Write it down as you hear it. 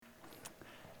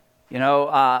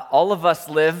All of us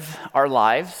live our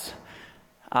lives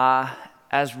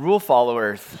as rule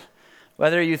followers.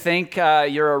 Whether you think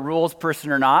you're a rules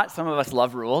person or not, some of us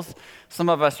love rules. Some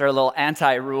of us are a little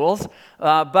anti-rules.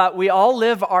 But we all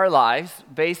live our lives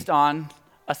based on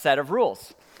a set of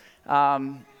rules.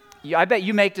 I bet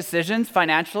you make decisions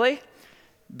financially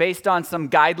based on some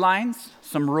guidelines,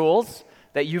 some rules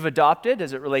that you've adopted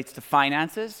as it relates to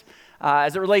finances.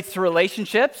 As it relates to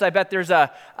relationships, I bet there's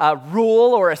a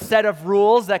rule or a set of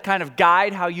rules that kind of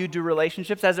guide how you do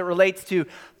relationships. As it relates to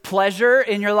pleasure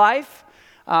in your life,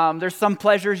 there's some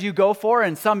pleasures you go for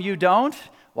and some you don't.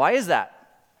 Why is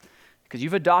that? Because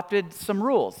you've adopted some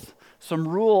rules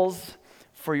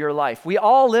for your life. We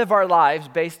all live our lives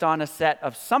based on a set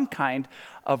of some kind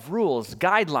of rules,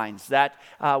 guidelines that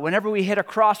whenever we hit a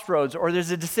crossroads or there's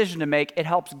a decision to make, it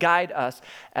helps guide us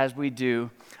as we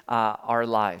do our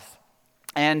lives.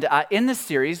 And in this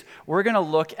series, we're going to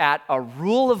look at a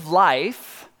rule of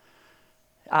life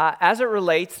as it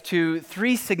relates to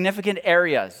three significant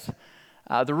areas.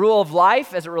 The rule of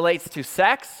life as it relates to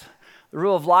sex, the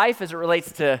rule of life as it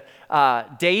relates to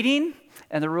dating,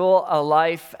 and the rule of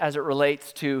life as it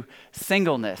relates to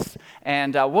singleness.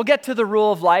 And we'll get to the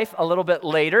rule of life a little bit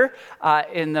later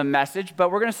in the message,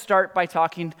 but we're going to start by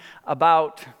talking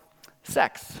about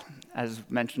sex. As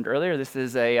mentioned earlier, this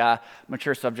is a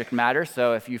mature subject matter,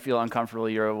 so if you feel uncomfortable,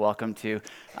 you're welcome to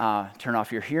turn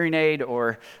off your hearing aid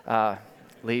or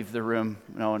leave the room.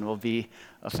 No one will be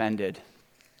offended.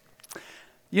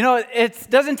 It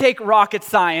doesn't take rocket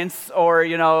science or,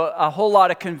 a whole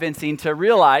lot of convincing to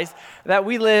realize that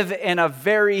we live in a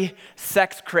very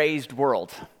sex-crazed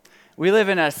world. We live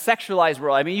in a sexualized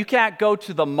world. I mean, you can't go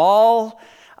to the mall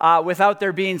without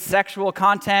there being sexual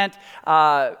content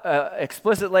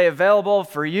explicitly available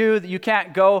for you. You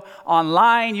can't go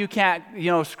online. You can't,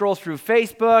 scroll through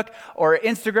Facebook or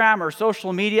Instagram or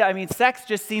social media. I mean, sex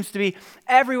just seems to be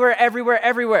everywhere.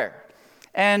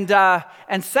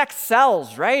 And sex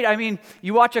sells, right? I mean,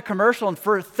 you watch a commercial and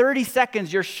for 30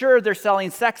 seconds, you're sure they're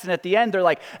selling sex. And at the end, they're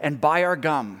like, and buy our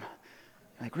gum.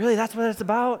 Like, really? That's what it's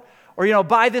about? Or,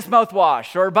 buy this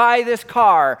mouthwash, or buy this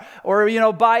car, or,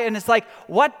 and it's like,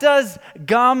 what does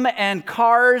gum and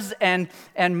cars and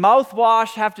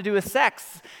mouthwash have to do with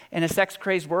sex in a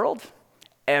sex-crazed world?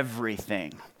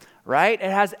 Everything, right?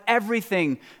 It has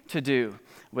everything to do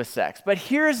with sex. But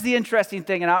here's the interesting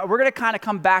thing, and we're going to kind of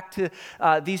come back to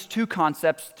these two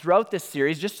concepts throughout this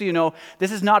series, just so you know,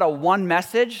 this is not a one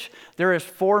message. There is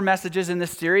 4 messages in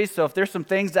this series, so if there's some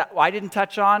things that I didn't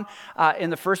touch on in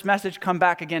the first message, come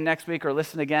back again next week or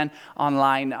listen again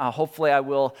online. Hopefully I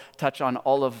will touch on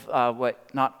all of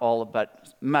not all,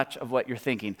 but much of what you're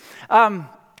thinking.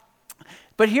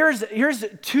 But here's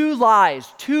 2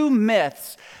 lies, 2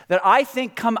 myths that I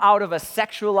think come out of a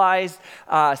sexualized,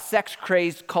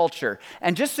 sex-crazed culture.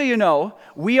 And just so you know,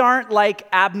 we aren't like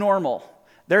abnormal.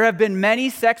 There have been many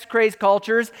sex-crazed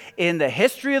cultures in the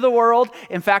history of the world.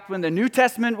 In fact, when the New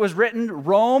Testament was written,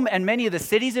 Rome and many of the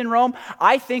cities in Rome,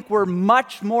 I think were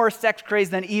much more sex-crazed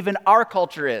than even our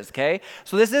culture is, okay?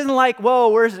 So this isn't like, whoa,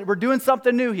 we're doing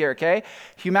something new here, okay?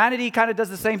 Humanity kind of does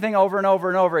the same thing over and over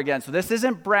and over again. So this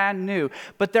isn't brand new.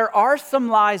 But there are some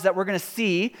lies that we're going to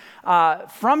see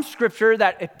from Scripture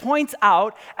that it points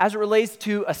out as it relates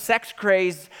to a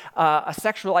sex-crazed, a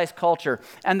sexualized culture.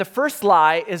 And the first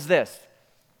lie is this.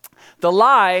 The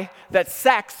lie that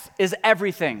sex is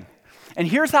everything. And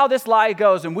here's how this lie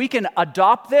goes, and we can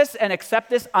adopt this and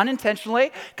accept this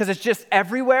unintentionally because it's just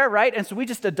everywhere, right? And so we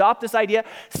just adopt this idea,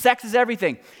 sex is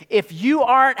everything. If you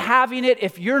aren't having it,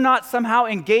 if you're not somehow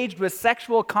engaged with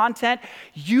sexual content,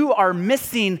 you are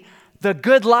missing the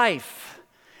good life.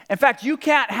 In fact, you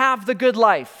can't have the good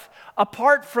life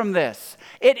apart from this.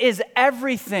 It is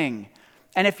everything.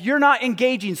 And if you're not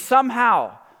engaging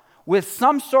somehow with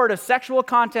some sort of sexual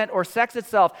content or sex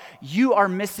itself, you are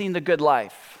missing the good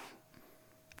life.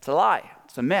 It's a lie.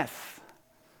 It's a myth.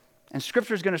 And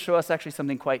Scripture is going to show us actually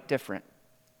something quite different.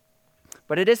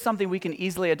 But it is something we can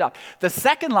easily adopt. The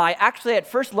second lie, actually at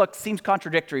first look, seems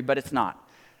contradictory, but it's not.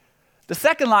 The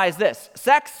second lie is this.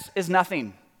 Sex is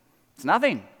nothing. It's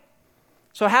nothing.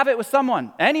 So have it with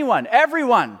someone, anyone,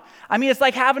 everyone. I mean, it's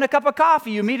like having a cup of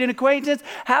coffee. You meet an acquaintance,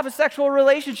 have a sexual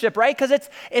relationship, right? Because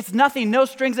it's nothing, no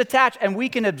strings attached, and we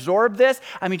can absorb this.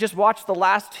 I mean, just watch the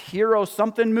last Hero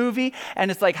something movie, and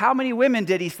it's like, how many women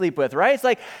did he sleep with, right? It's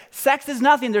like, sex is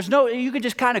nothing. You can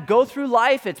just kind of go through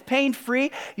life. It's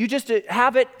pain-free. You just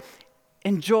have it,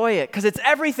 enjoy it, because it's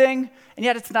everything, and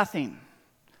yet it's nothing.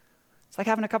 It's like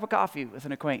having a cup of coffee with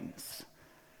an acquaintance.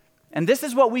 And this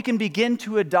is what we can begin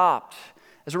to adopt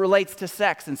as it relates to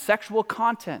sex and sexual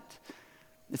content.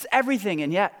 It's everything,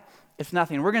 and yet it's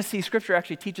nothing. We're going to see Scripture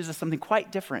actually teaches us something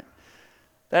quite different.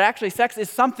 That actually sex is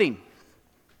something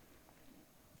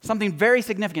very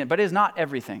significant, but it is not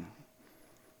everything.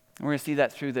 And we're going to see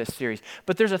that through this series.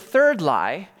 But there's a third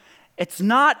lie. It's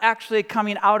not actually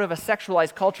coming out of a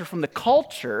sexualized culture from the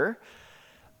culture,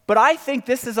 but I think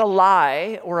this is a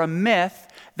lie or a myth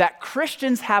that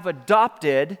Christians have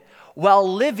adopted while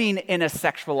living in a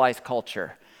sexualized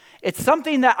culture. It's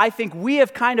something that I think we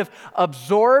have kind of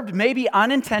absorbed, maybe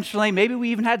unintentionally, maybe we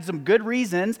even had some good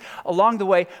reasons along the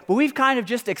way, but we've kind of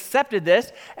just accepted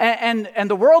this, and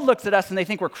the world looks at us and they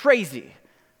think we're crazy.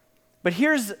 But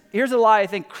here's a lie I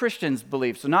think Christians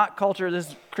believe, so not culture, this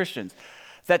is Christians,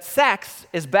 that sex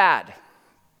is bad.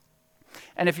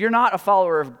 And if you're not a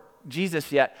follower of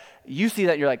Jesus yet, you see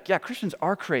that and you're like, yeah, Christians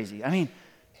are crazy. I mean,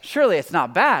 surely it's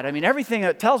not bad. I mean, everything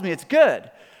that tells me it's good.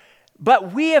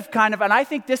 But we have kind of, and I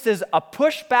think this is a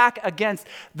pushback against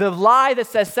the lie that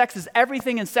says sex is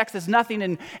everything and sex is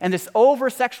nothing, and this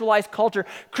over-sexualized culture.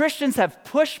 Christians have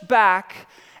pushed back,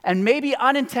 and maybe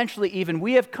unintentionally even,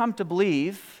 we have come to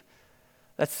believe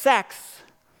that sex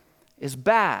is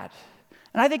bad.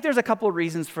 And I think there's a couple of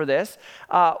reasons for this.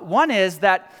 One is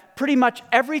that pretty much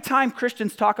every time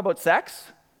Christians talk about sex,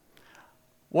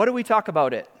 what do we talk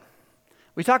about it?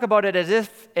 We talk about it as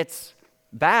if it's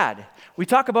bad. We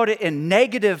talk about it in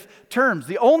negative terms.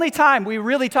 The only time we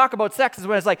really talk about sex is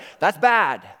when it's like, that's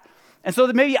bad. And so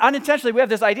that maybe unintentionally we have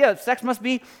this idea that sex must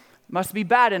be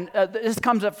bad. And this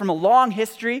comes up from a long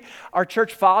history. Our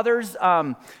church fathers,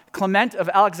 Clement of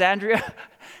Alexandria,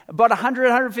 about 100,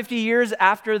 150 years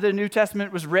after the New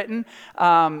Testament was written,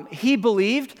 he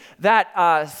believed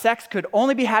that sex could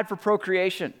only be had for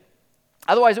procreation.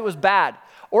 Otherwise, it was bad.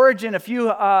 Origen, a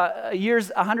few years,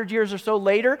 100 years or so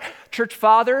later, church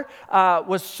father,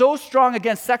 was so strong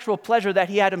against sexual pleasure that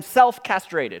he had himself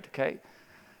castrated, okay?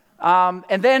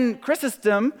 And then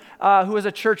Chrysostom, who was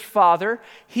a church father,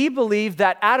 he believed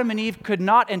that Adam and Eve could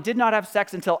not and did not have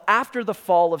sex until after the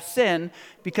fall of sin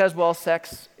because, well,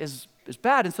 sex is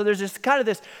bad. And so there's this kind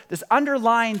of this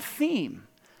underlying theme.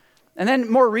 And then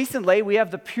more recently, we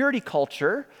have the purity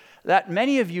culture that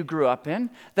many of you grew up in,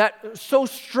 that so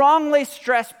strongly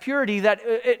stressed purity that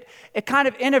it kind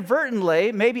of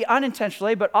inadvertently, maybe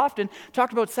unintentionally, but often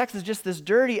talked about sex as just this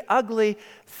dirty, ugly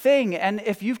thing. And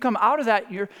if you've come out of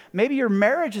that, maybe your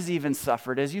marriage has even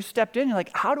suffered. As you stepped in, you're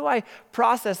like, how do I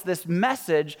process this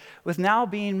message with now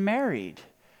being married?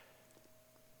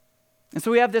 And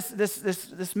so we have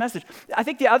this message. I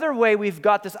think the other way we've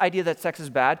got this idea that sex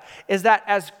is bad is that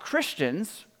as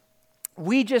Christians,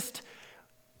 we just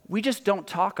don't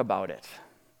talk about it.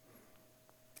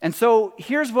 And so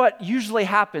here's what usually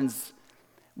happens.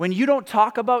 When you don't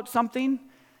talk about something,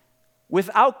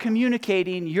 without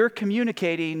communicating, you're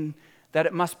communicating that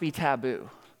it must be taboo.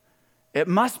 It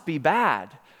must be bad,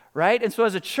 right? And so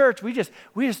as a church, we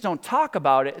just don't talk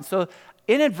about it. And so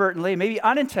inadvertently, maybe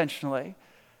unintentionally,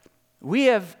 we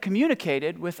have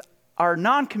communicated with our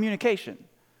non-communication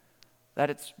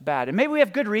that it's bad. And maybe we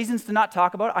have good reasons to not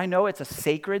talk about it. I know it's a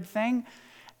sacred thing.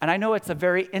 And I know it's a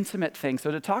very intimate thing, so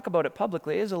to talk about it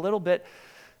publicly is a little bit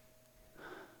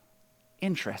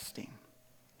interesting.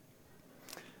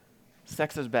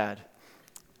 Sex is bad.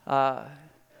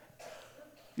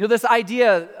 This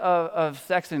idea of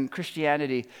sex in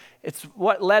Christianity, it's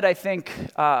what led, I think,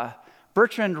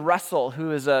 Bertrand Russell,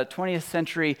 who is a 20th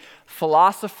century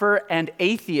philosopher and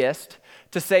atheist,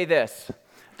 to say this: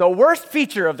 the worst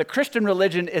feature of the Christian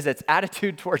religion is its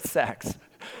attitude towards sex.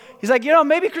 He's like,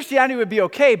 maybe Christianity would be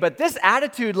okay, but this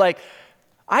attitude,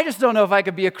 I just don't know if I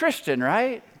could be a Christian,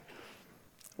 right?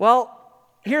 Well,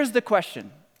 here's the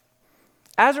question.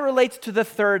 As it relates to the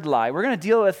third lie, we're going to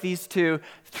deal with these two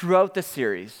throughout the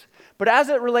series. But as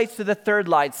it relates to the third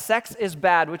lie, sex is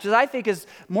bad, which I think is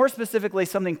more specifically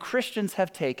something Christians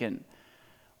have taken.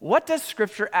 What does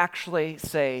Scripture actually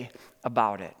say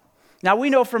about it? Now,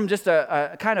 we know from just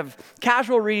a kind of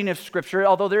casual reading of Scripture,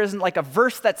 although there isn't like a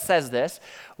verse that says this,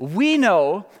 we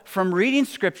know from reading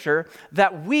Scripture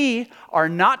that we are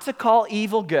not to call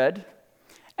evil good,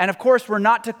 and of course, we're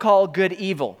not to call good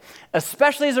evil,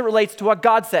 especially as it relates to what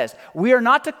God says. We are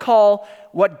not to call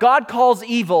what God calls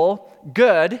evil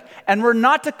good, and we're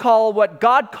not to call what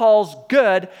God calls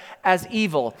good as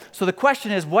evil. So the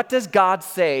question is, what does God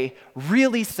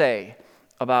really say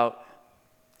about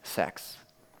sex?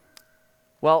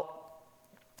 Well,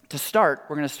 to start,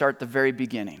 we're going to start at the very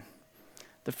beginning.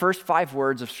 The first 5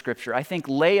 words of Scripture, I think,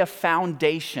 lay a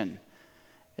foundation.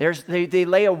 They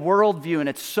lay a worldview, and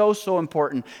it's so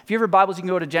important. If you have your Bibles, you can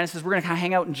go to Genesis. We're going to kind of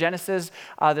hang out in Genesis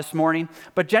this morning.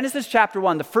 But Genesis chapter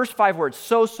 1, the first 5 words,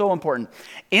 so important.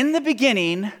 In the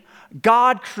beginning,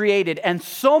 God created. And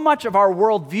so much of our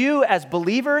worldview as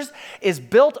believers is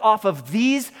built off of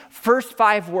these first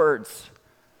 5 words.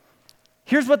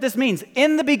 Here's what this means.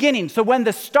 In the beginning, so when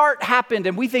the start happened,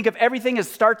 and we think of everything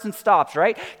as starts and stops,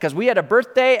 right? Because we had a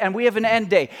birthday and we have an end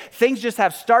day. Things just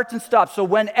have starts and stops. So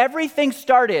when everything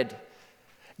started,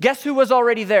 guess who was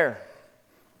already there?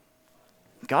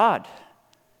 God.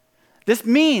 This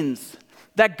means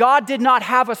that God did not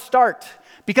have a start,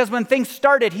 because when things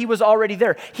started, he was already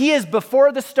there. He is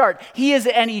before the start. He is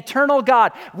an eternal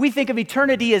God. We think of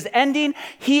eternity as ending.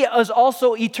 He is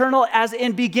also eternal as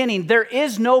in beginning. There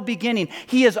is no beginning.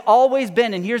 He has always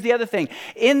been. And here's the other thing.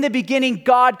 In the beginning,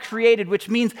 God created, which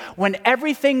means when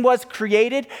everything was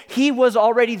created, he was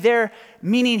already there,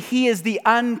 meaning he is the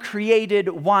uncreated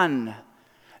one.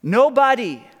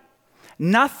 Nobody,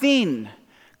 nothing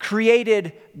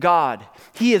created God.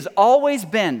 He has always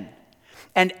been.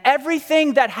 And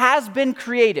everything that has been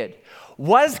created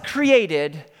was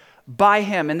created by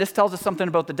him. And this tells us something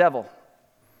about the devil.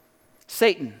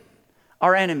 Satan,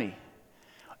 our enemy,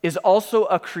 is also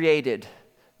a created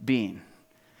being.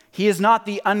 He is not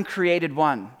the uncreated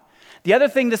one. The other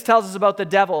thing this tells us about the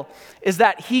devil is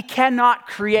that he cannot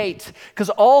create, because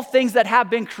all things that have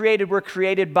been created were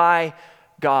created by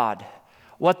God.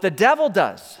 What the devil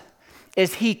does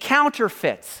is he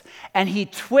counterfeits and he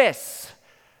twists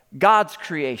God's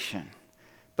creation,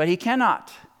 but he cannot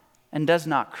and does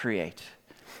not create.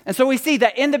 And so we see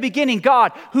that in the beginning,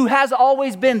 God, who has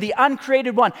always been the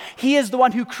uncreated one, he is the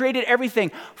one who created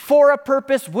everything for a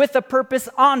purpose, with a purpose,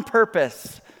 on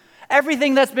purpose.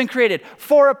 Everything that's been created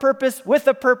for a purpose, with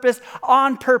a purpose,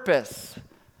 on purpose.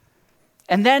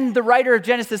 And then the writer of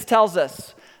Genesis tells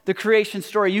us the creation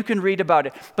story. You can read about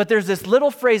it. But there's this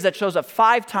little phrase that shows up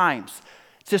 5 times,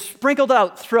 just sprinkled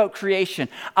out throughout creation,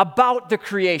 about the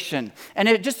creation.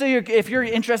 And just so if you're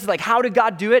interested, like, how did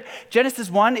God do it? Genesis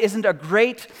 1 isn't a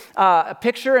great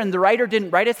picture, and the writer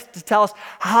didn't write it to tell us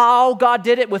how God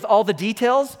did it with all the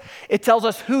details. It tells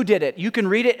us who did it. You can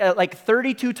read it like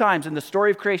 32 times in the story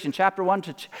of creation, chapter 1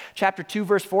 to chapter 2,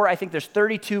 verse 4. I think there's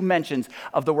 32 mentions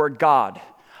of the word God.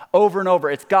 Over and over,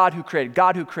 it's God who created.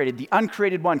 God who created. The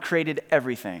uncreated one created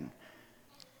everything.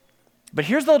 But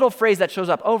here's the little phrase that shows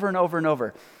up over and over and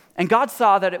over. And God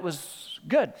saw that it was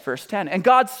good, verse 10. And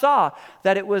God saw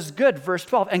that it was good, verse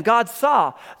 12. And God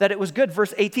saw that it was good,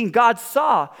 verse 18. God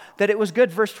saw that it was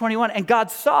good, verse 21. And God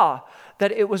saw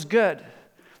that it was good.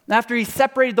 And after he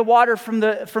separated the water from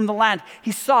the land,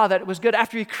 he saw that it was good.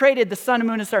 After he created the sun and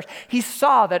moon and stars, he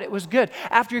saw that it was good.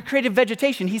 After he created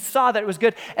vegetation, he saw that it was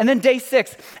good. And then day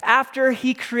 6, after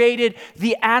he created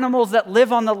the animals that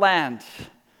live on the land,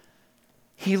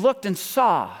 he looked and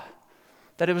saw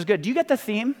that it was good. Do you get the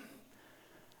theme?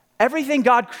 Everything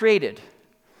God created,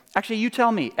 actually, you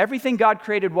tell me, everything God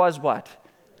created was what?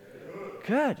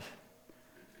 Good.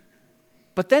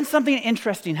 But then something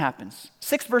interesting happens.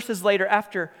 6 verses later,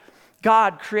 after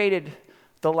God created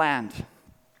the land,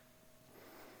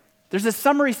 there's a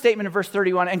summary statement in verse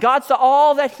 31. And God saw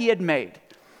all that he had made,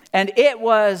 and it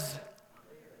was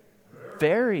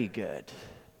very good.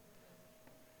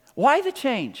 Why the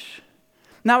change?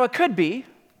 Now, it could be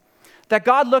that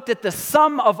God looked at the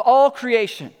sum of all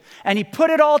creation, and he put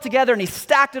it all together, and he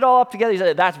stacked it all up together. He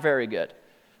said, that's very good.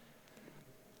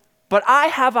 But I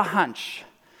have a hunch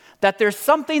that there's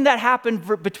something that happened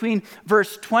between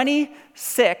verse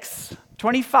 26,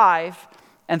 25,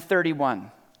 and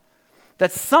 31.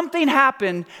 That something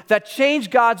happened that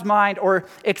changed God's mind or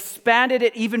expanded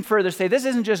it even further. Say, this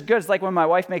isn't just good. It's like when my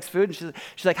wife makes food, and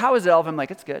she's like, how is it, Elva? I'm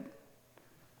like, it's good.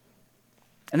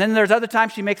 And then there's other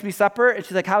times she makes me supper, and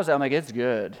she's like, how's that? I'm like, it's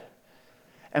good.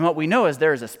 And what we know is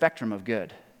there is a spectrum of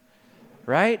good,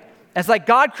 right? And it's like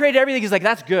God created everything. He's like,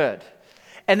 that's good.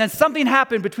 And then something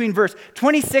happened between verse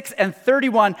 26 and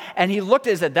 31, and he looked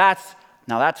at it and said,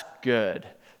 that's good.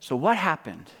 So what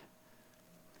happened?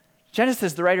 The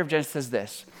writer of Genesis says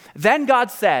this. Then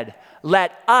God said,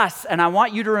 let us, and I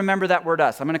want you to remember that word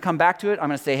us. I'm going to come back to it. I'm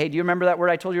going to say, hey, do you remember that word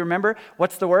I told you to remember?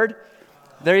 What's the word?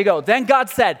 There you go. Then God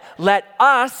said, let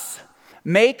us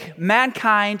make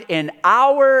mankind in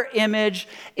our image,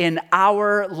 in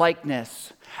our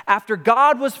likeness. After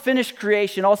God was finished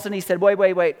creation, all of a sudden he said,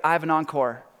 wait, I have an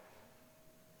encore.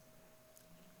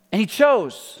 And he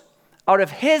chose out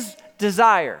of his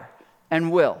desire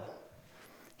and will.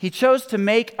 He chose to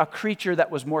make a creature that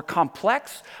was more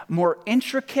complex, more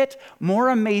intricate, more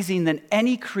amazing than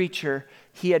any creature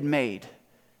he had made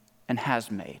and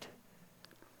has made.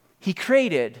 He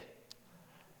created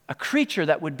a creature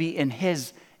that would be in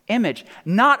his image,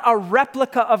 not a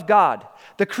replica of God.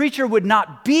 The creature would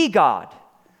not be God,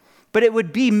 but it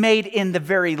would be made in the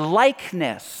very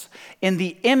likeness, in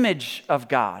the image of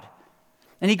God.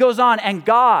 And he goes on, and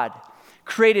God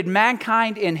created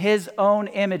mankind in his own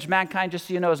image. Mankind, just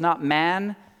so you know, is not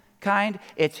mankind,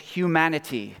 it's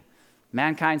humanity.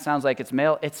 Mankind sounds like it's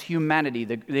male, it's humanity.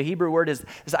 The Hebrew word is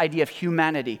this idea of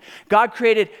humanity. God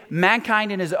created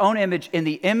mankind in his own image. In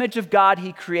the image of God,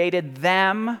 he created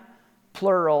them,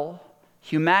 plural,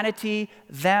 humanity,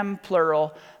 them,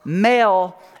 plural,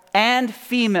 male and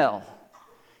female.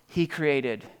 He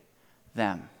created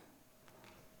them.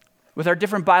 With our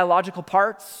different biological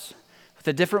parts, with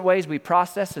the different ways we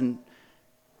process and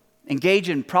engage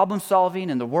in problem solving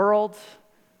in the world,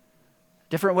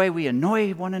 different way we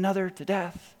annoy one another to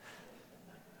death.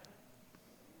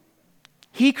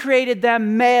 He created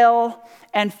them male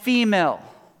and female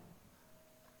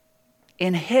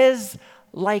in his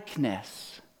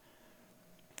likeness.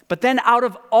 But then out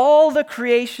of all the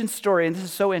creation story, and this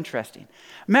is so interesting,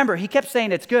 remember, he kept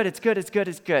saying it's good, it's good, it's good,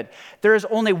 it's good. There is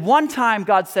only one time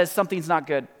God says something's not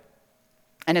good,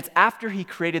 and it's after he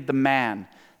created the man,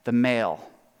 the male.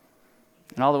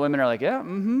 And all the women are like, yeah,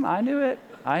 I knew it.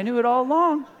 I knew it all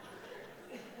along.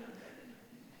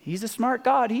 He's a smart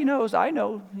God. He knows. I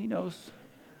know. He knows.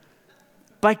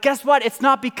 But guess what? It's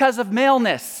not because of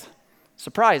maleness.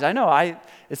 Surprise. I know.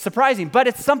 It's surprising, but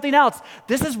it's something else.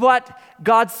 This is what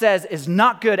God says is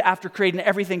not good after creating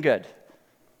everything good.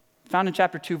 Found in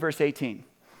chapter 2, verse 18.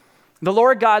 The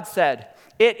Lord God said,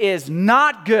 "It is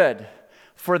not good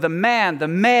for the man, the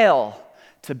male,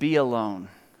 to be alone.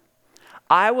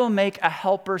 I will make a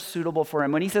helper suitable for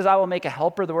him." When he says, I will make a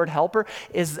helper, the word helper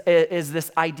is this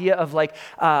idea of like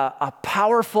a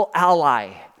powerful ally.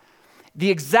 The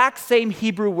exact same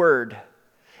Hebrew word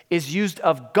is used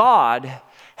of God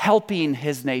helping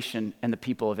his nation and the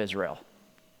people of Israel.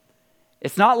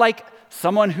 It's not like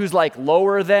someone who's like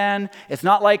lower than. It's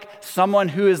not like someone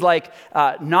who is like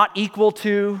not equal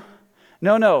to.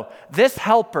 No. This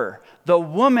helper, the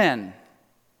woman,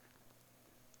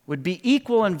 would be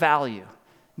equal in value.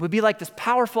 Would be like this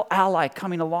powerful ally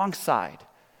coming alongside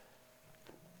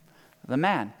the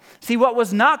man. See, what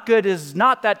was not good is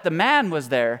not that the man was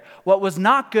there. What was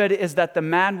not good is that the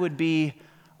man would be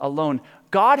alone.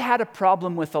 God had a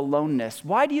problem with aloneness.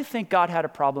 Why do you think God had a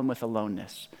problem with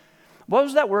aloneness? What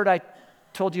was that word I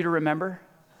told you to remember?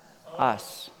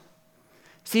 Us.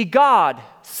 See, God,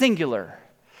 singular,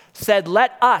 said,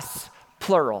 let us,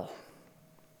 plural.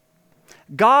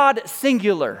 God,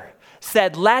 singular,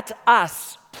 said, let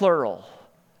us, plural,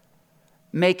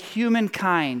 make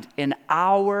humankind in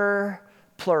our,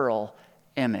 plural,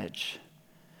 image.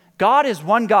 God is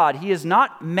one God. He is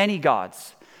not many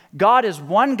gods. God is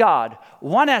one God,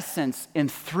 one essence in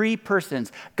three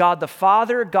persons. God the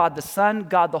Father, God the Son,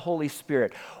 God the Holy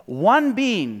Spirit. One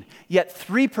being, yet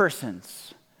three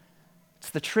persons. It's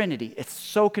the Trinity. It's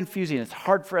so confusing. It's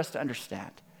hard for us to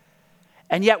understand.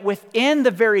 And yet within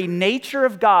the very nature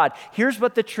of God, here's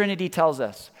what the Trinity tells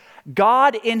us.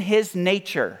 God in his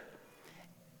nature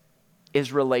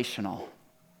is relational.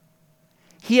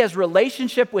 He has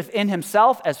relationship within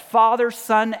himself as Father,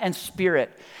 Son, and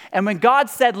Spirit. And when God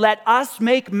said, let us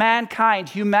make mankind,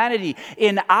 humanity,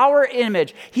 in our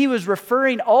image, he was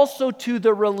referring also to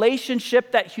the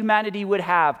relationship that humanity would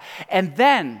have. And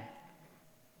then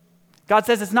God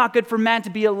says it's not good for man to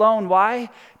be alone.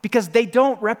 Why? Because they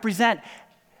don't represent,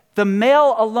 the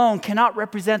male alone cannot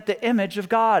represent the image of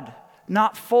God,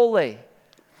 not fully.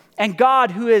 And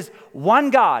God, who is one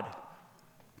God,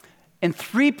 in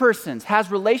three persons, has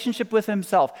relationship with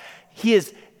himself. He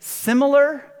is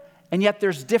similar, and yet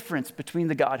there's difference between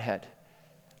the Godhead.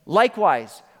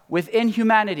 Likewise, within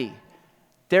humanity,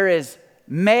 there is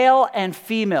male and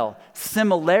female,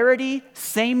 similarity,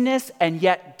 sameness, and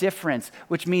yet difference,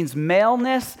 which means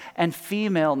maleness and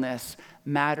femaleness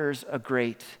matters a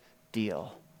great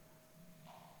deal.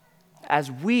 As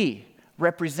we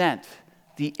represent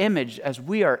the image, as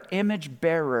we are image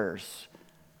bearers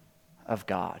of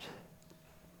God.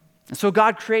 And so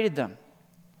God created them.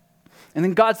 And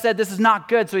then God said, this is not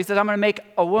good. So he said, I'm going to make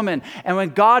a woman. And when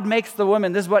God makes the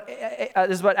woman, this is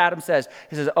what Adam says.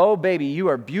 He says, oh, baby, you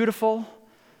are beautiful.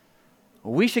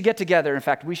 We should get together. In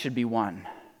fact, we should be one.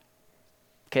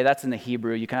 Okay, that's in the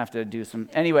Hebrew. You kind of have to do some.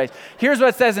 Anyways, here's what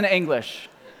it says in English.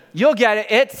 You'll get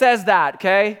it. It says that,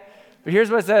 okay? But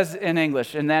here's what it says in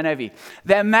English, in the NIV.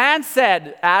 That man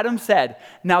said, Adam said,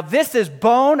 now this is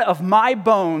bone of my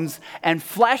bones and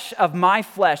flesh of my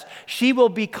flesh. She will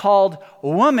be called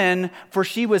woman, for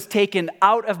she was taken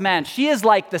out of man. She is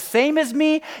like the same as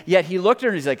me, yet he looked at her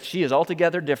and he's like, she is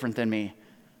altogether different than me.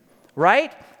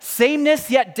 Right? Sameness,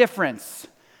 yet difference.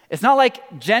 It's not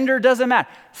like gender doesn't matter.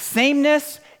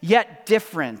 Sameness, yet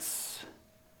difference.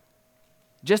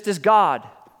 Just as God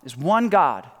is one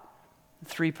God,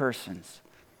 three persons.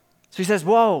 So he says,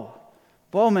 whoa,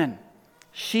 woman,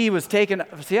 she was taken.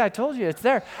 See, I told you, it's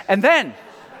there. And then,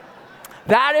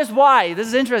 that is why, this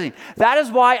is interesting, that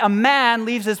is why a man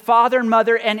leaves his father and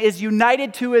mother and is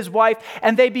united to his wife,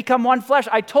 and they become one flesh.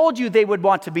 I told you they would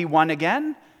want to be one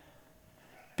again.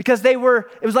 Because it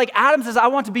was like Adam says, I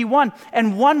want to be one.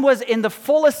 And one was in the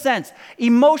fullest sense,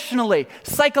 emotionally,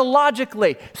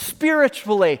 psychologically,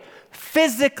 spiritually,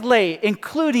 physically,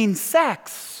 including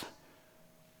sex.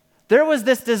 There was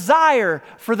this desire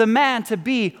for the man to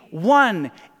be one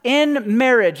in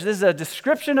marriage. This is a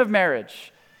description of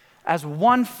marriage as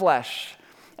one flesh.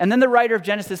 And then the writer of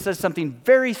Genesis says something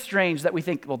very strange that we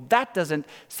think, well, that doesn't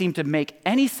seem to make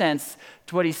any sense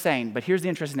to what he's saying. But here's the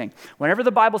interesting thing. Whenever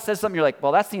the Bible says something, you're like,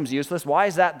 well, that seems useless. Why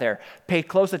is that there? Pay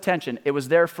close attention. It was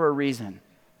there for a reason.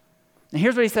 And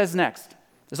here's what he says next.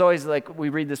 There's always like, we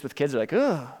read this with kids, they're like,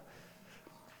 ugh.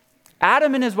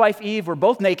 Adam and his wife Eve were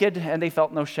both naked and they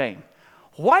felt no shame.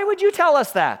 Why would you tell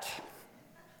us that?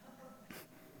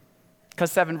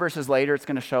 Because 7 verses later, it's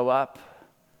going to show up.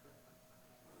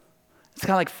 It's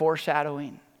kind of like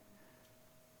foreshadowing.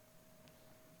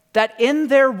 That in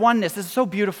their oneness, this is so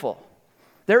beautiful.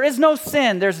 There is no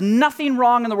sin. There's nothing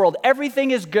wrong in the world.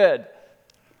 Everything is good.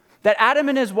 That Adam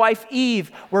and his wife Eve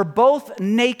were both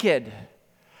naked,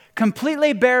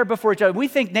 completely bare before each other. We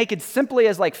think naked simply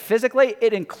as like physically.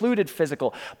 It included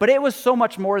physical. But it was so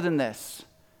much more than this.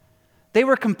 They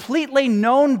were completely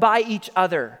known by each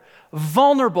other.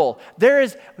 Vulnerable.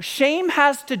 Shame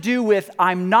has to do with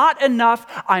I'm not enough,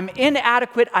 I'm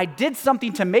inadequate, I did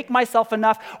something to make myself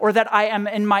enough, or that I am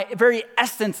in my very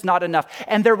essence not enough.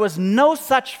 And there was no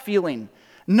such feeling,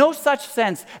 no such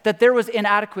sense that there was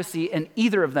inadequacy in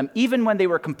either of them, even when they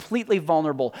were completely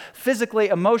vulnerable, physically,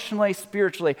 emotionally,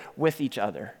 spiritually, with each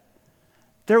other.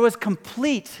 There was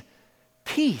complete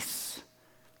peace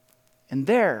in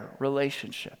their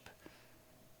relationship.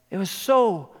 It was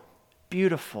so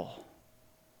beautiful.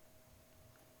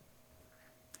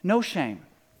 No shame.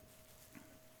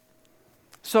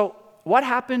 So, what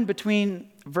happened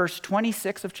between verse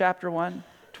 26 of chapter 1,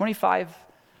 25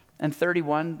 and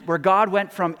 31, where God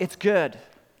went from, it's good,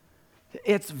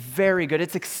 it's very good,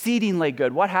 it's exceedingly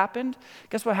good. What happened?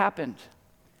 Guess what happened?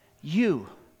 You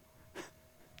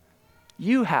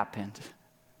happened.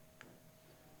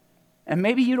 And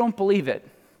maybe you don't believe it,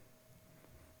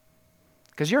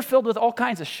 because you're filled with all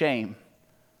kinds of shame,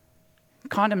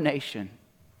 condemnation.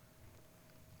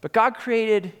 But God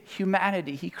created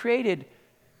humanity. He created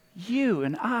you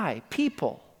and I,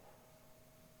 people,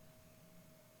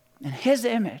 in His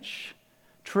image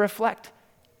to reflect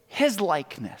His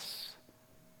likeness.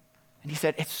 And He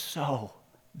said, it's so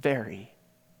very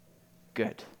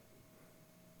good.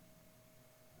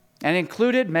 And it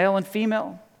included male and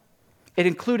female. It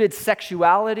included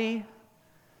sexuality,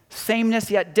 sameness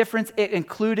yet difference. It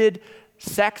included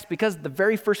sex, because the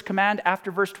very first command after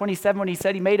verse 27, when He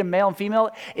said He made a male and female,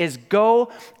 is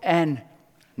go and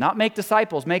not make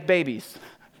disciples, make babies.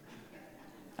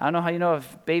 I don't know how you know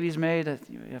if babies made.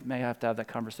 You may have to have that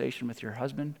conversation with your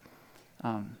husband.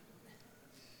 But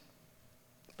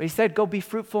He said, go be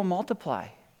fruitful, multiply.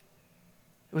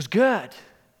 It was good. It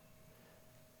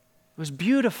was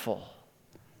beautiful.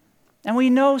 And we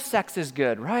know sex is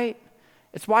good, right?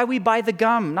 It's why we buy the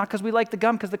gum, not because we like the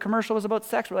gum, because the commercial was about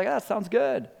sex. We're like, that sounds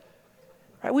good.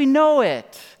 Right? We know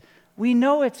it. We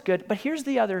know it's good. But here's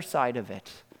the other side of it.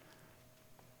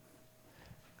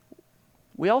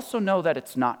 We also know that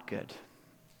it's not good.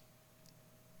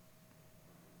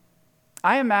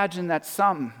 I imagine that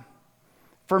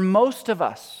for most of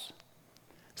us,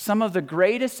 some of the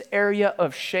greatest area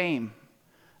of shame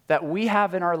that we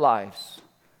have in our lives,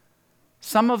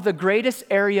 some of the greatest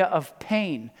area of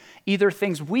pain, either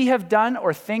things we have done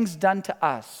or things done to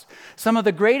us. Some of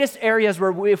the greatest areas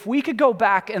where if we could go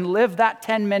back and live that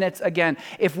 10 minutes again,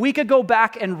 if we could go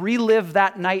back and relive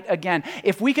that night again,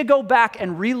 if we could go back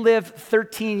and relive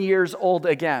 13 years old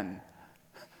again,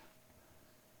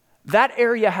 that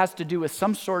area has to do with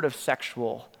some sort of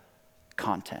sexual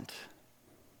content.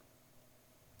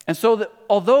 And so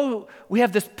although we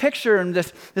have this picture and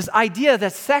this idea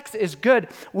that sex is good,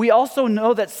 we also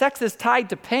know that sex is tied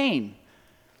to pain.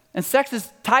 And sex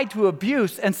is tied to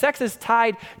abuse. And sex is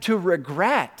tied to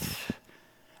regret.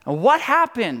 And what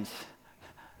happened?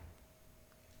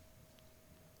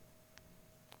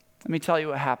 Let me tell you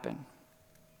what happened.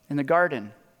 In the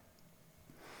garden,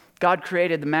 God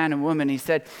created the man and woman. He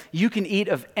said, you can eat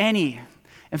of any.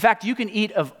 In fact, you can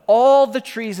eat of all the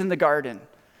trees in the garden.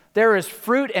 There is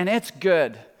fruit and it's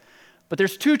good. But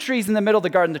there's 2 trees in the middle of the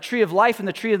garden, the tree of life and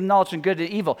the tree of knowledge and good and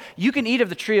evil. You can eat of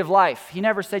the tree of life. He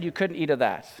never said you couldn't eat of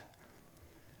that.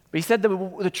 But he said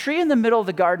the tree in the middle of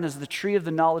the garden is the tree of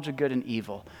the knowledge of good and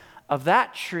evil. Of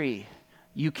that tree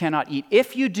you cannot eat.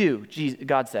 If you do,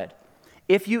 God said,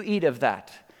 if you eat of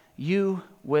that, you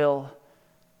will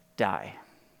die.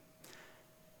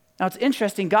 Now it's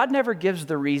interesting, God never gives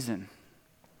the reason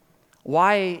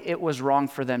why it was wrong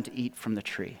for them to eat from the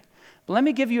tree. But let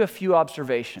me give you a few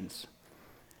observations.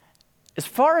 As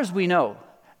far as we know,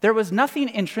 there was nothing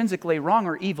intrinsically wrong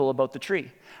or evil about the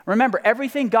tree. Remember,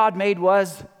 everything God made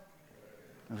was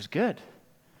good.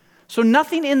 So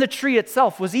nothing in the tree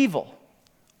itself was evil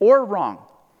or wrong.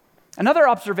 Another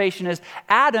observation is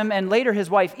Adam and later his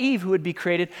wife Eve, who would be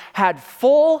created, had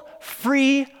full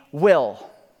free will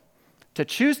to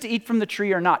choose to eat from the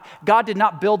tree or not. God did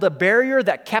not build a barrier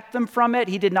that kept them from it.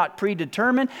 He did not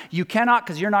predetermine. You cannot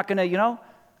because you're not going to,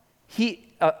 He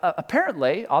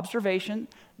apparently, observation,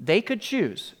 they could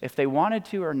choose if they wanted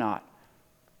to or not.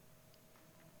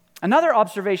 Another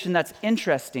observation that's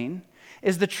interesting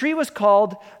is the tree was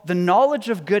called the knowledge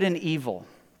of good and evil.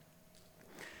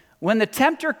 When the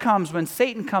tempter comes, when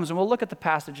Satan comes, and we'll look at the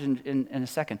passage in a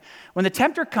second. When the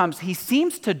tempter comes, he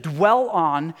seems to dwell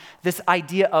on this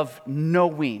idea of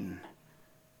knowing.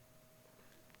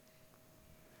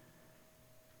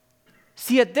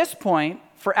 See, at this point,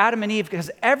 for Adam and Eve,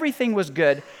 because everything was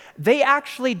good, they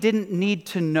actually didn't need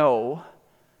to know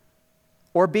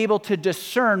or be able to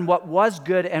discern what was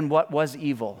good and what was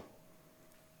evil.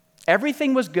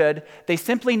 Everything was good. They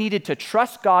simply needed to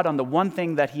trust God on the one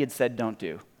thing that he had said don't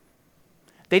do.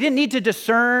 They didn't need to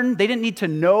discern. They didn't need to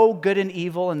know good and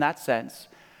evil in that sense.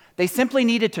 They simply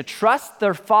needed to trust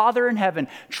their Father in heaven,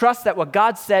 trust that what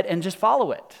God said, and just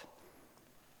follow it.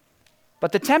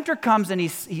 But the tempter comes and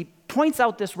he points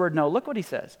out this word no. Look what he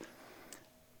says.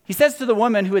 He says to the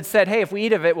woman who had said, hey, if we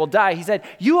eat of it, we'll die. He said,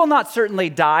 you will not certainly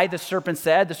die, the serpent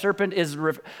said. The serpent is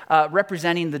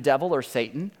representing the devil or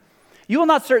Satan. You will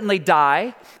not certainly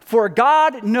die, for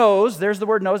God knows, there's the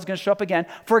word knows, it's going to show up again.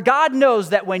 For God knows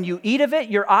that when you eat of it,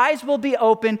 your eyes will be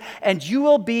open and you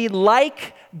will be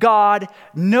like God,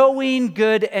 knowing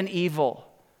good and evil.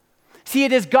 See,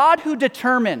 it is God who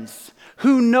determines,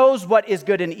 who knows what is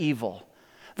good and evil.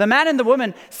 The man and the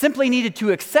woman simply needed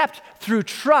to accept through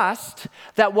trust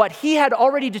that what he had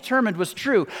already determined was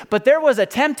true. But there was a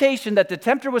temptation that the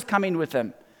tempter was coming with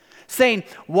him, saying,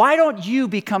 why don't you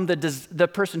become the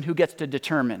person who gets to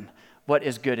determine what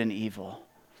is good and evil?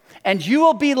 And you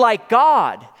will be like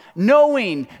God,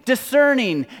 knowing,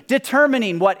 discerning,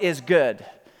 determining what is good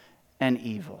and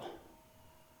evil.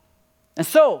 And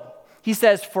so, he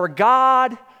says, for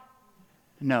God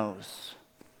knows.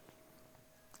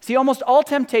 See, almost all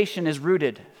temptation is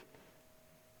rooted.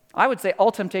 I would say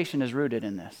all temptation is rooted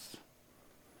in this.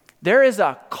 There is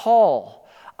a call,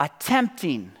 a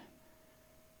tempting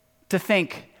to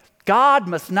think, God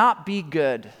must not be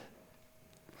good.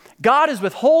 God is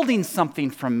withholding something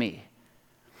from me.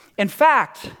 In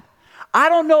fact, I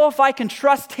don't know if I can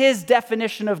trust his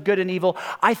definition of good and evil.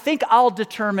 I think I'll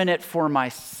determine it for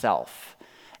myself.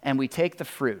 And we take the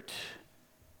fruit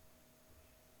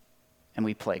and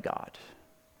we play God.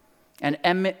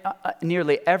 And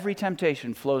nearly every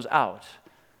temptation flows out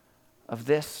of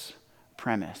this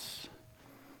premise.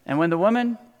 And when the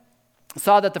woman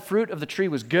saw that the fruit of the tree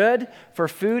was good for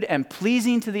food and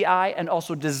pleasing to the eye and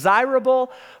also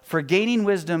desirable for gaining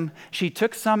wisdom, she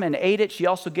took some and ate it. She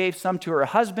also gave some to her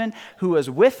husband who was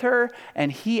with her,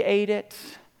 and he ate it.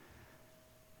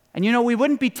 And we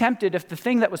wouldn't be tempted if the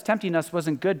thing that was tempting us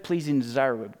wasn't good, pleasing,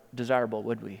 desirable,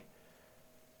 would we?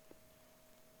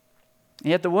 And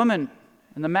yet the woman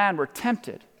and the man were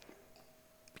tempted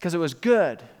because it was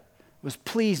good, it was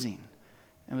pleasing,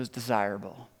 it was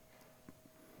desirable.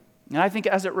 And I think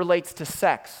as it relates to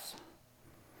sex,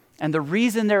 and the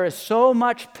reason there is so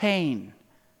much pain,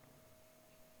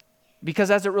 because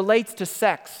as it relates to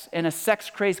sex in a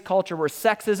sex-crazed culture where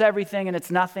sex is everything and it's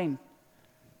nothing,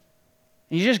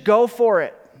 and you just go for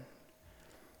it.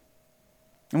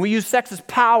 And we use sex as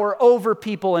power over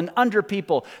people and under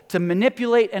people to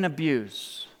manipulate and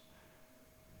abuse.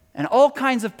 And all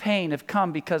kinds of pain have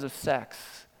come because of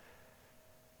sex.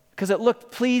 Because it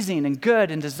looked pleasing and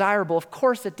good and desirable. Of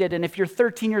course it did. And if you're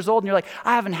 13 years old and you're like,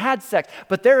 I haven't had sex,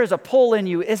 but there is a pull in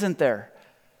you, isn't there,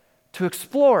 to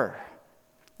explore.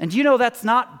 And do you know that's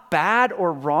not bad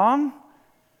or wrong?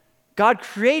 God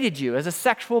created you as a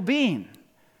sexual being.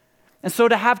 And so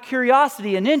to have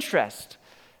curiosity and interest,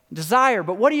 desire,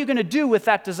 but what are you going to do with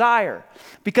that desire?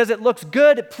 Because it looks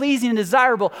good, pleasing, and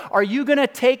desirable. Are you going to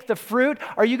take the fruit?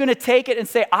 Are you going to take it and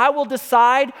say, I will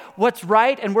decide what's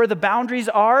right and where the boundaries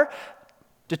are,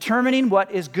 determining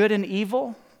what is good and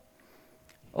evil?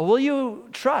 Or will you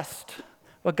trust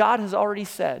what God has already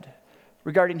said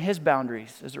regarding his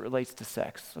boundaries as it relates to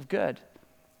sex, of good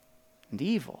and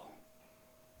evil.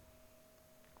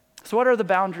 So what are the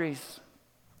boundaries?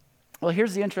 Well,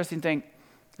 here's the interesting thing.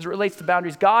 As it relates to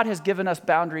boundaries, God has given us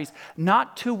boundaries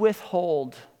not to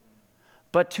withhold,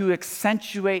 but to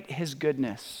accentuate his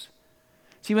goodness.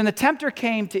 See, when the tempter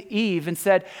came to Eve and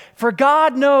said, for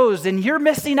God knows, and you're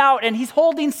missing out, and he's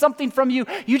holding something from you,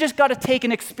 you just got to take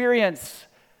an experience.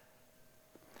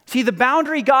 See, the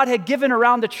boundary God had given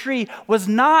around the tree was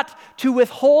not to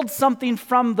withhold something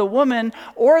from the woman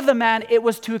or the man, it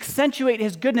was to accentuate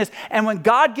his goodness. And when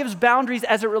God gives boundaries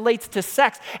as it relates to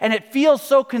sex, and it feels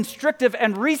so constrictive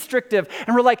and restrictive,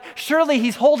 and we're like, surely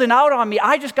he's holding out on me,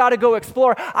 I just got to go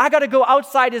explore, I got to go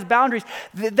outside his boundaries,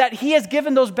 that he has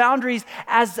given those boundaries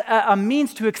as a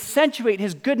means to accentuate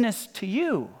his goodness to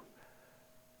you.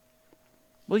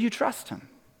 Will you trust him?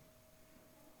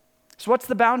 So what's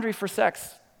the boundary for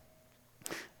sex?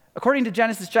 According to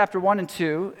Genesis chapter 1 and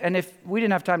 2, and if we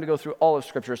didn't have time to go through all of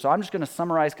Scripture, so I'm just going to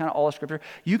summarize kind of all of Scripture.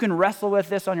 You can wrestle with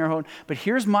this on your own, but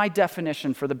here's my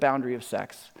definition for the boundary of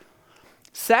sex.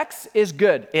 Sex is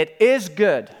good. It is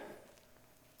good.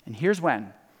 And here's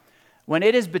when. When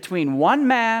it is between one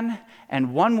man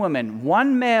and one woman,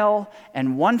 one male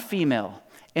and one female,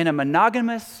 in a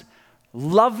monogamous,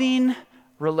 loving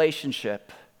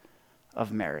relationship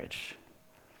of marriage.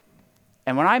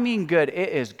 And when I mean good,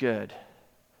 it is good.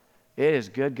 It is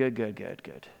good.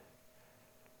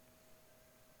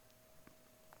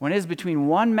 When it is between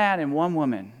one man and one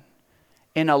woman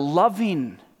in a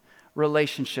loving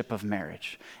relationship of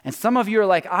marriage. And some of you are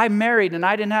like, I'm married and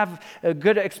I didn't have a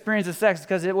good experience of sex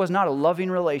because it was not a loving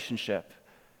relationship.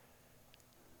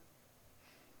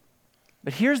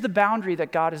 But here's the boundary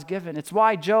that God has given. It's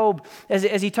why Job,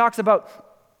 as he talks about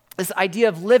this idea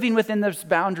of living within this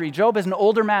boundary, Job is an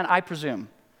older man, I presume.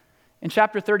 In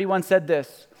chapter 31 said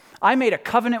this, I made a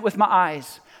covenant with my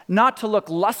eyes not to look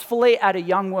lustfully at a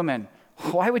young woman.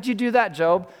 Why would you do that,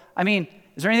 Job? I mean,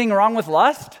 is there anything wrong with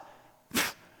lust?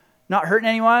 Not hurting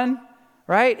anyone,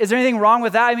 right? Is there anything wrong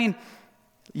with that? I mean,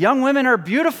 young women are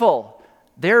beautiful.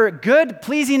 They're good,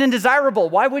 pleasing, and desirable.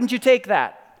 Why wouldn't you take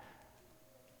that?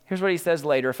 Here's what he says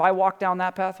later. If I walk down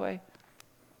that pathway,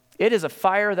 it is a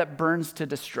fire that burns to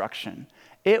destruction.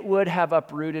 It would have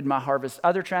uprooted my harvest.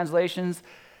 Other translations,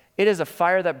 it is a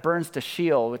fire that burns to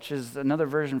Sheol, which is another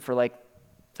version for like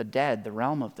the dead, the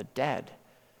realm of the dead.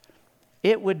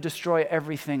 It would destroy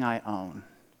everything I own.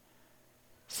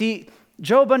 See,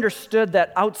 Job understood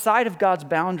that outside of God's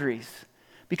boundaries,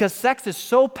 because sex is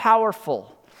so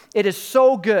powerful, it is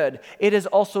so good, it is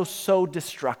also so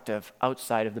destructive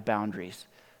outside of the boundaries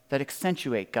that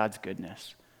accentuate God's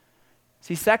goodness.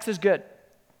 See, sex is good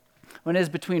when it is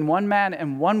between one man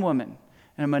and one woman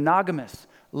in a monogamous,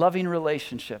 loving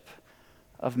relationship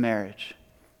of marriage.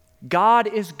 God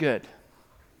is good,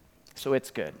 so it's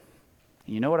good.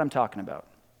 You know what I'm talking about.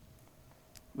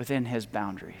 Within his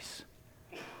boundaries.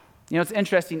 You know, it's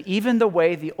interesting, even the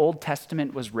way the Old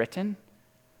Testament was written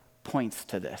points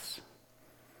to this.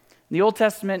 In the Old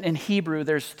Testament in Hebrew,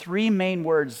 there's three main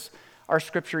words our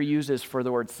scripture uses for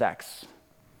the word sex.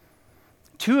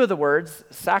 Two of the words,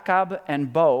 sakab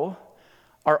and bo,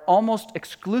 are almost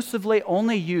exclusively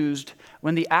only used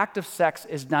when the act of sex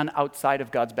is done outside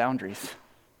of God's boundaries.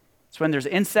 It's when there's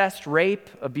incest, rape,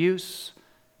 abuse.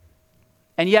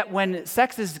 And yet when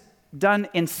sex is done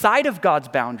inside of God's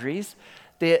boundaries,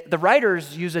 the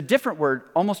writers use a different word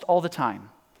almost all the time.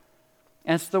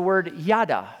 And it's the word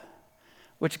yada,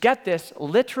 which, get this,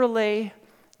 literally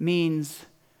means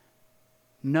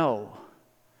know,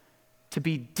 to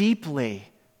be deeply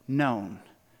known.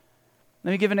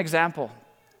 Let me give an example.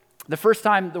 The first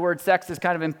time the word sex is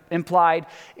kind of implied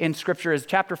in Scripture is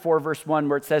chapter 4, verse 1,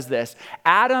 where it says this,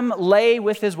 Adam lay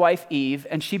with his wife Eve,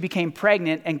 and she became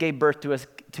pregnant and gave birth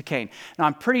to Cain. Now,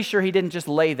 I'm pretty sure he didn't just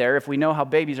lay there, if we know how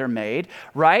babies are made,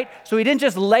 right? So he didn't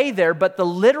just lay there, but the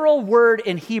literal word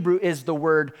in Hebrew is the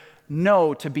word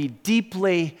know, to be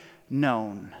deeply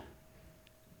known.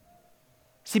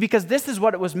 See, because this is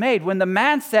what it was made. When the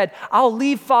man said, I'll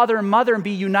leave father and mother and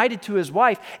be united to his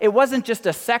wife, it wasn't just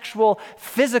a sexual,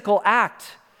 physical act.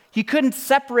 He couldn't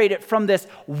separate it from this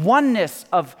oneness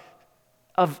of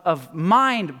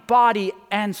mind, body,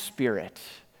 and spirit.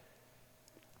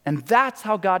 And that's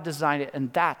how God designed it,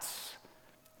 and that's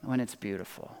when it's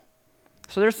beautiful.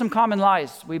 So there's some common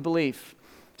lies we believe.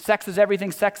 Sex is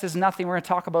everything, sex is nothing. We're going to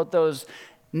talk about those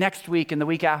next week and the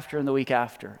week after and the week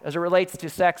after, as it relates to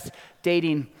sex,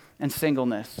 dating, and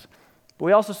singleness. But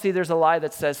we also see there's a lie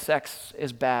that says sex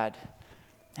is bad.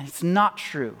 And it's not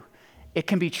true. It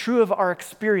can be true of our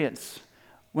experience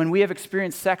when we have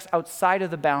experienced sex outside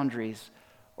of the boundaries,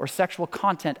 or sexual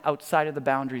content outside of the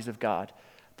boundaries of God.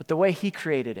 But the way he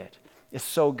created it is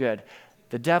so good.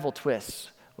 The devil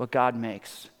twists what God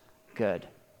makes good.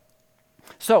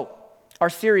 So,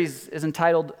 our series is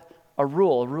entitled A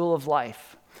Rule of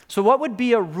Life. So what would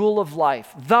be a rule of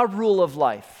life, the rule of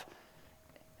life?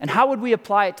 And how would we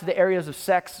apply it to the areas of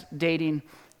sex, dating,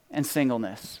 and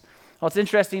singleness? Well, it's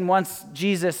interesting. Once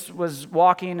Jesus was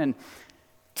walking and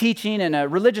teaching, and a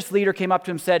religious leader came up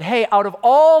to him and said, hey, out of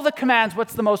all the commands,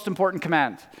 what's the most important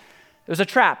command? It was a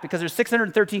trap because there's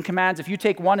 613 commands. If you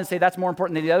take one and say that's more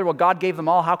important than the other, well, God gave them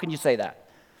all. How can you say that?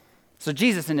 So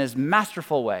Jesus, in his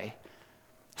masterful way,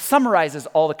 summarizes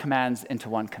all the commands into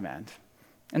one command.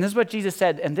 And this is what Jesus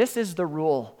said, and this is the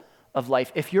rule of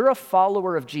life. If you're a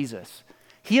follower of Jesus,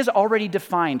 he has already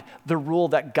defined the rule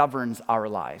that governs our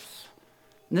lives.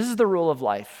 And this is the rule of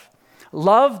life.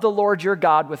 Love the Lord your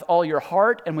God with all your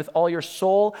heart and with all your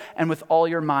soul and with all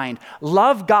your mind.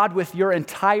 Love God with your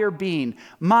entire being,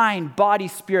 mind, body,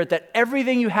 spirit, that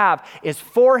everything you have is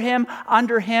for him,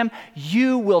 under him.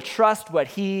 You will trust what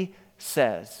he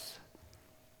says.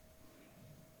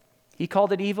 He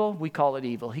called it evil, we call it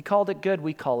evil. He called it good,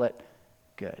 we call it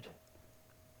good.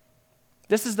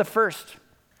 This is the first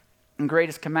and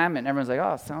greatest commandment. Everyone's like,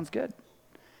 oh, sounds good. And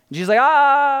Jesus is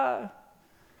like,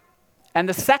 And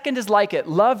the second is like it,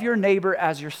 love your neighbor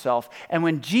as yourself. And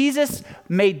when Jesus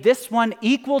made this one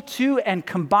equal to and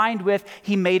combined with,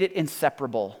 he made it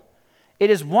inseparable. It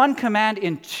is one command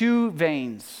in two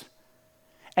veins.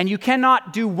 And you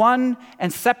cannot do one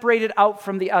and separate it out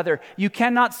from the other. You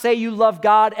cannot say you love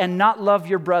God and not love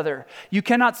your brother. You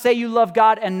cannot say you love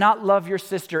God and not love your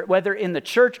sister, whether in the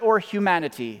church or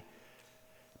humanity.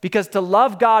 Because to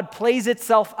love God plays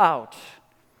itself out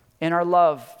in our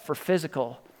love for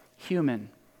physical human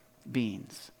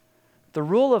beings. The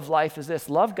rule of life is this: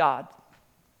 love God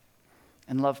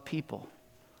and love people.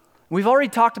 We've already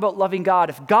talked about loving God.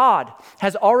 If God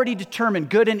has already determined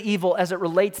good and evil as it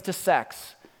relates to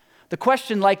sex, the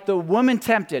question, like the woman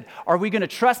tempted, are we going to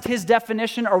trust his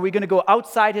definition, or are we going to go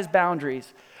outside his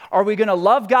boundaries? Are we going to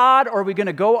love God, or are we going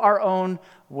to go our own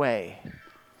way?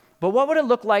 But what would it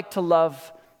look like to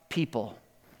love people?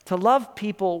 To love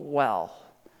people well.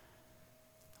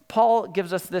 Paul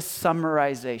gives us this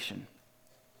summarization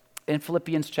in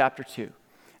Philippians chapter 2.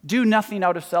 Do nothing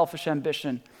out of selfish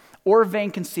ambition or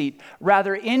vain conceit.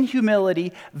 Rather, in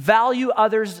humility, value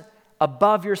others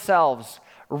above yourselves.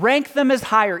 Rank them as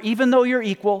higher, even though you're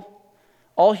equal.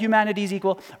 All humanity is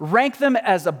equal. Rank them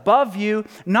as above you,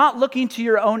 not looking to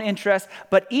your own interests,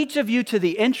 but each of you to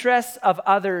the interests of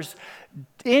others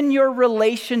in your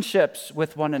relationships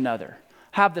with one another.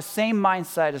 Have the same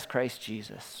mindset as Christ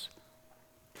Jesus.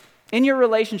 In your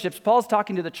relationships, Paul's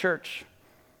talking to the church.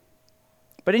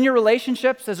 But in your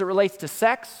relationships as it relates to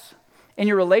sex, in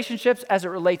your relationships as it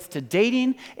relates to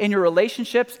dating, in your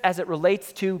relationships as it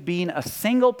relates to being a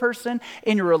single person,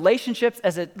 in your relationships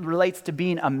as it relates to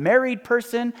being a married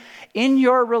person, in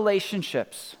your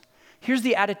relationships, here's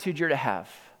the attitude you're to have.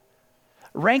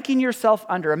 Ranking yourself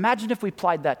under. Imagine if we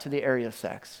applied that to the area of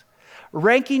sex.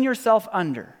 Ranking yourself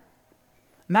under.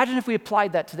 Imagine if we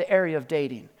applied that to the area of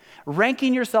dating.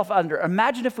 Ranking yourself under.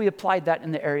 Imagine if we applied that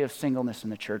in the area of singleness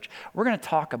in the church. We're going to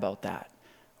talk about that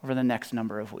over the next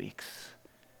number of weeks.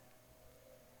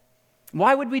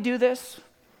 Why would we do this?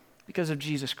 Because of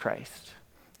Jesus Christ.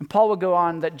 And Paul will go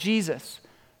on that Jesus,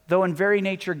 though in very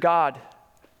nature God,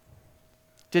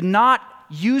 did not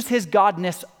use his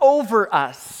godness over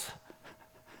us,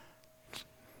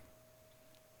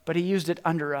 but he used it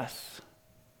under us.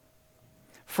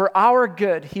 For our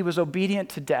good, he was obedient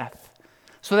to death,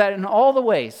 so that in all the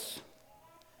ways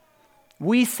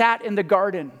we sat in the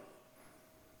garden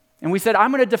and we said,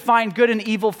 I'm going to define good and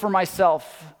evil for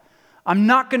myself. I'm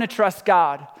not going to trust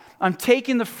God. I'm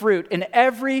taking the fruit in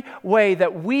every way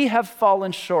that we have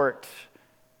fallen short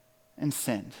and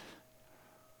sinned.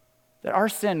 That our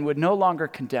sin would no longer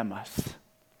condemn us.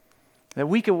 That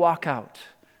we could walk out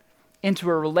into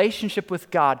a relationship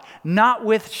with God, not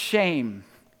with shame,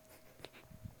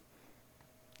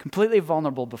 completely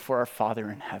vulnerable before our Father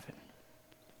in heaven.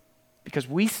 Because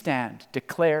we stand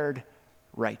declared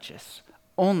righteous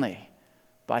only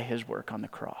by his work on the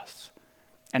cross.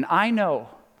 And I know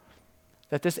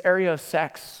that this area of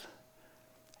sex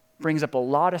brings up a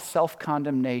lot of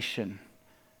self-condemnation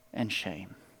and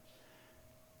shame.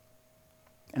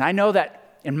 And I know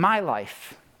that in my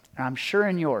life, and I'm sure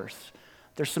in yours,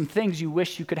 there's some things you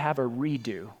wish you could have a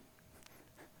redo.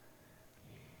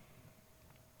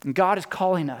 And God is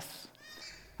calling us.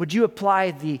 Would you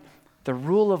apply the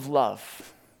rule of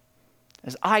love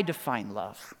as I define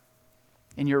love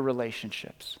in your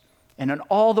relationships and in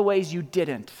all the ways you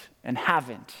didn't and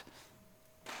haven't?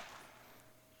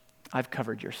 I've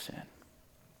covered your sin.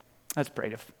 Let's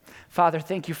pray. Father,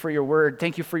 thank you for your word.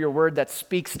 Thank you for your word that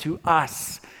speaks to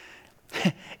us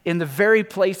in the very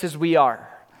places we are.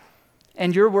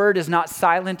 And your word is not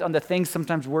silent on the things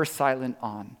sometimes we're silent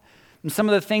on. And some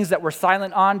of the things that we're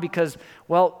silent on because,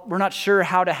 well, we're not sure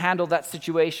how to handle that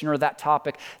situation or that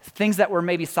topic. Things that we're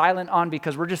maybe silent on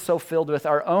because we're just so filled with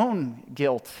our own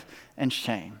guilt and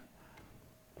shame.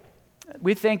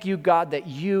 We thank you, God, that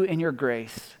you in your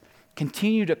grace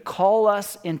continue to call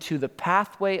us into the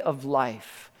pathway of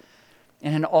life.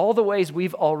 And in all the ways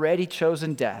we've already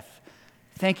chosen death,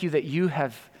 thank you that you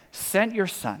have sent your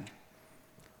Son,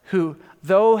 who,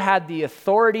 though had the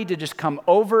authority to just come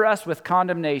over us with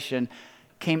condemnation,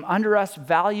 came under us,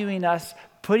 valuing us,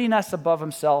 putting us above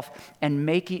himself, and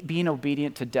being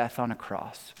obedient to death on a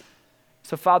cross.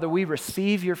 So, Father, we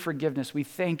receive your forgiveness. We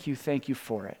thank you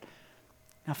for it.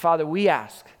 Now, Father, we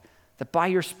ask that by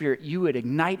your Spirit, you would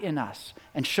ignite in us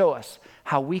and show us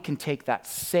how we can take that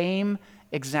same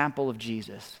example of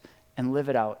Jesus and live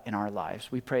it out in our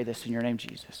lives. We pray this in your name,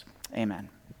 Jesus. Amen.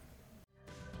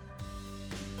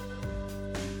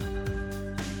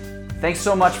 Thanks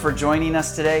so much for joining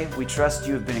us today. We trust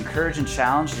you have been encouraged and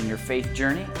challenged in your faith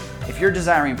journey. If you're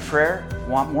desiring prayer,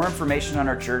 want more information on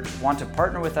our church, want to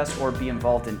partner with us, or be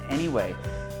involved in any way,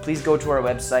 please go to our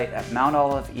website at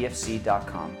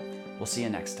mountoliveefc.com. We'll see you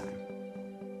next time.